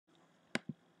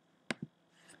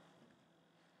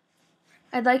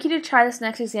I'd like you to try this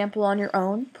next example on your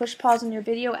own. Push pause on your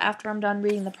video after I'm done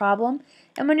reading the problem,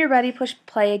 and when you're ready, push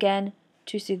play again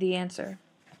to see the answer.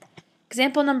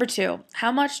 Example number 2.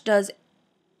 How much does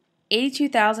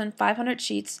 82,500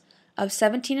 sheets of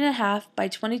 17.5 by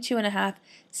 22.5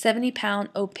 70-pound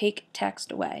opaque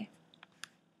text weigh?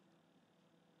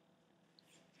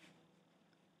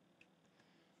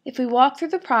 If we walk through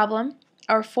the problem,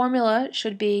 our formula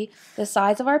should be the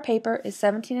size of our paper is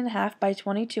 17.5 by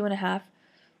 22.5.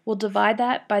 We'll divide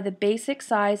that by the basic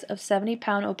size of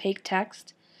 70-pound opaque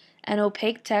text, and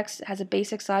opaque text has a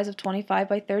basic size of 25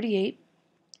 by 38.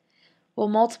 We'll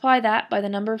multiply that by the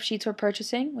number of sheets we're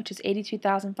purchasing, which is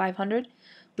 82,500.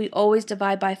 We always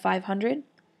divide by 500,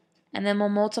 and then we'll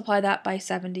multiply that by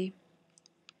 70.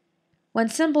 When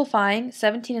simplifying,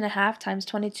 17.5 times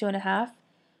 22.5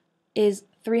 is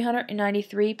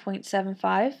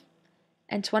 393.75,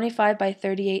 and 25 by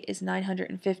 38 is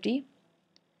 950.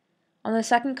 On the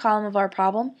second column of our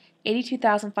problem,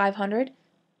 82,500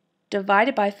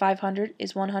 divided by 500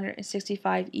 is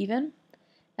 165 even,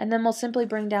 and then we'll simply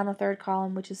bring down the third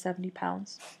column, which is 70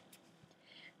 pounds.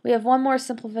 We have one more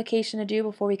simplification to do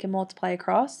before we can multiply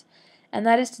across, and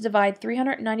that is to divide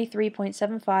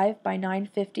 393.75 by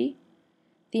 950.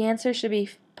 The answer should be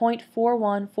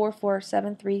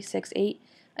 0.41447368.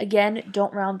 Again,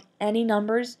 don't round any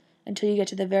numbers until you get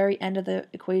to the very end of the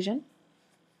equation.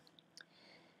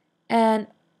 And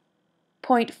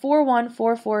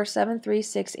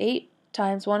 0.41447368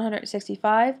 times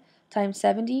 165 times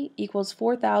 70 equals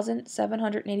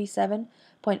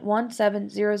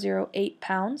 4,787.17008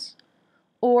 pounds.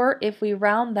 Or if we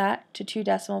round that to 2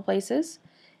 decimal places,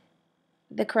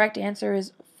 the correct answer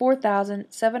is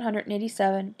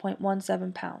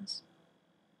 4,787.17 pounds.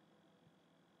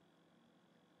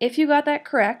 If you got that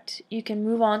correct, you can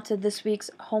move on to this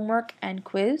week's homework and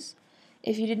quiz.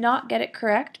 If you did not get it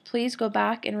correct, please go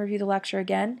back and review the lecture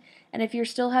again. And if you're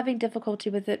still having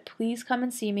difficulty with it, please come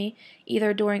and see me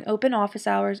either during open office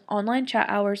hours, online chat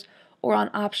hours, or on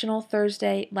optional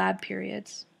Thursday lab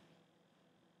periods.